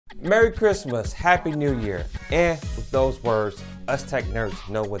Merry Christmas, Happy New Year, and with those words, us tech nerds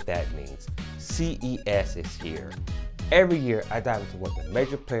know what that means. CES is here. Every year, I dive into what the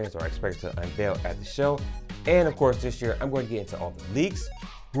major players are expected to unveil at the show, and of course this year, I'm going to get into all the leaks,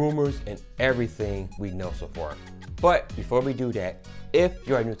 rumors, and everything we know so far. But before we do that, if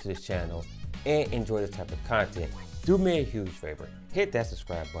you are new to this channel and enjoy this type of content, do me a huge favor, hit that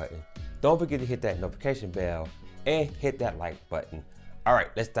subscribe button, don't forget to hit that notification bell, and hit that like button. All right,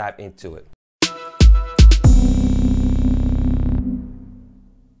 let's dive into it.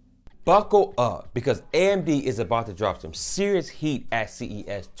 Buckle up, because AMD is about to drop some serious heat at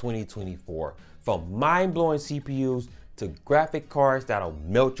CES 2024. From mind-blowing CPUs to graphic cards that'll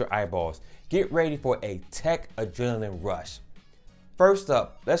melt your eyeballs. Get ready for a tech adrenaline rush. First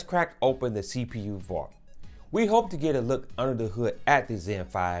up, let's crack open the CPU vault. We hope to get a look under the hood at the Zen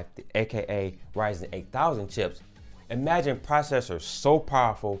 5, aka Ryzen 8000 chips. Imagine processors so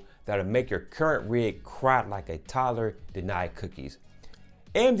powerful that'll make your current rig cry like a toddler denied cookies.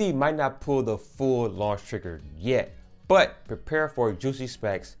 AMD might not pull the full launch trigger yet, but prepare for juicy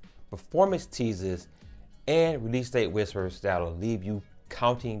specs, performance teases, and release date whispers that'll leave you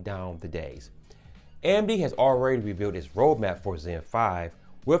counting down the days. AMD has already revealed its roadmap for Zen 5,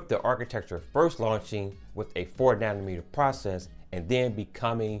 with the architecture first launching with a 4nm process and then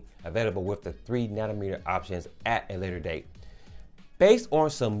becoming available with the 3nm options at a later date. Based on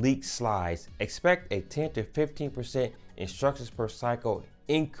some leaked slides, expect a 10 to 15% instructions per cycle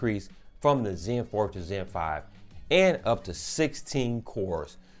increase from the Zen 4 to Zen 5 and up to 16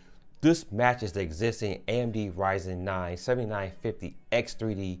 cores. This matches the existing AMD Ryzen 9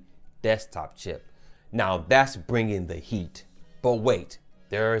 7950X3D desktop chip. Now that's bringing the heat. But wait,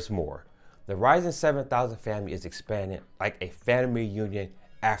 there is more. The Ryzen 7000 family is expanding like a family reunion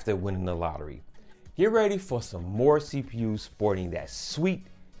after winning the lottery. Get ready for some more CPUs sporting that sweet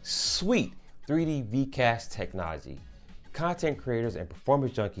 3D VCast technology. Content creators and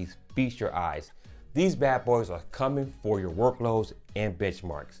performance junkies feast your eyes. These bad boys are coming for your workloads and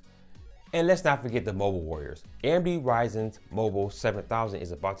benchmarks. And let's not forget the mobile warriors. AMD Ryzen's Mobile 7000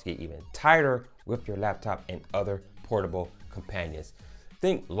 is about to get even tighter with your laptop and other portable companions.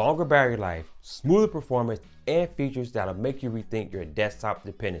 Think longer battery life, smoother performance, and features that'll make you rethink your desktop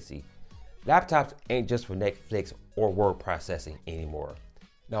dependency. Laptops ain't just for Netflix or word processing anymore.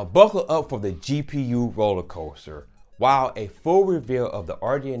 Now buckle up for the GPU roller coaster. While a full reveal of the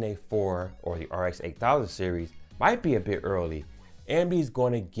RDNA 4 or the RX 8000 series might be a bit early, AMD is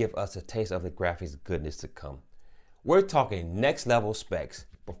going to give us a taste of the graphics goodness to come. We're talking next level specs,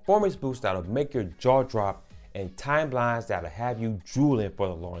 performance boosts that'll make your jaw drop, and timelines that'll have you drooling for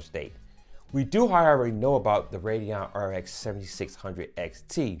the launch date. We do, however, know about the Radeon RX 7600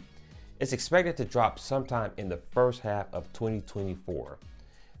 XT. It's expected to drop sometime in the first half of 2024.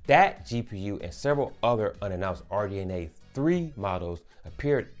 That GPU and several other unannounced RDNA 3 models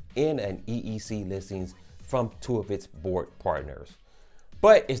appeared in an EEC listings from two of its board partners.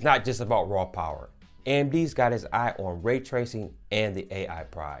 But it's not just about raw power. AMD's got its eye on ray tracing and the AI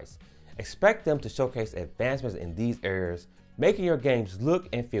prize. Expect them to showcase advancements in these areas, making your games look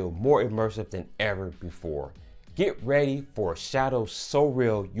and feel more immersive than ever before. Get ready for shadows so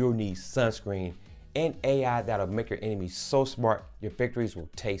real you'll need sunscreen, and AI that'll make your enemies so smart your victories will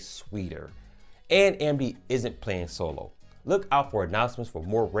taste sweeter. And AMD isn't playing solo. Look out for announcements for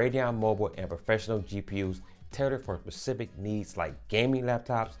more Radeon mobile and professional GPUs tailored for specific needs like gaming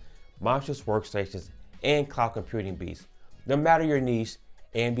laptops, monstrous workstations, and cloud computing beasts. No matter your niche,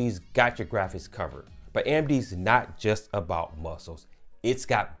 AMD's got your graphics covered. But AMD's not just about muscles, it's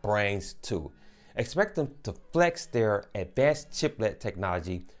got brains too. Expect them to flex their advanced chiplet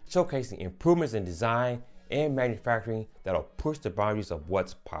technology, showcasing improvements in design and manufacturing that'll push the boundaries of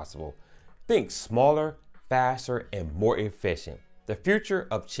what's possible. Think smaller, faster, and more efficient. The future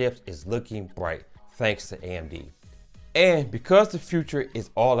of chips is looking bright thanks to AMD. And because the future is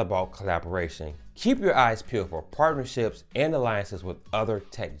all about collaboration, keep your eyes peeled for partnerships and alliances with other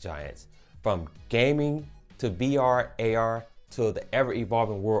tech giants. From gaming to VR, AR, to the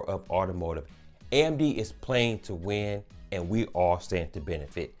ever-evolving world of automotive, AMD is playing to win, and we all stand to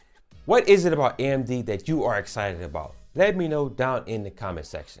benefit. What is it about AMD that you are excited about? Let me know down in the comment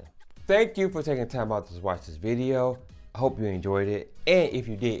section. Thank you for taking time out to watch this video. I hope you enjoyed it, and if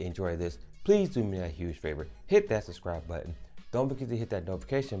you did enjoy this, please do me a huge favor, hit that subscribe button. Don't forget to hit that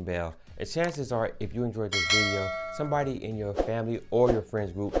notification bell, and chances are if you enjoyed this video, somebody in your family or your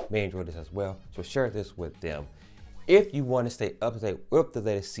friends group may enjoy this as well, so share this with them. If you want to stay up to date with the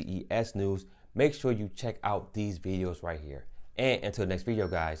latest CES news, make sure you check out these videos right here. And until next video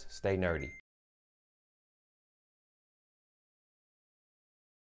guys, stay nerdy.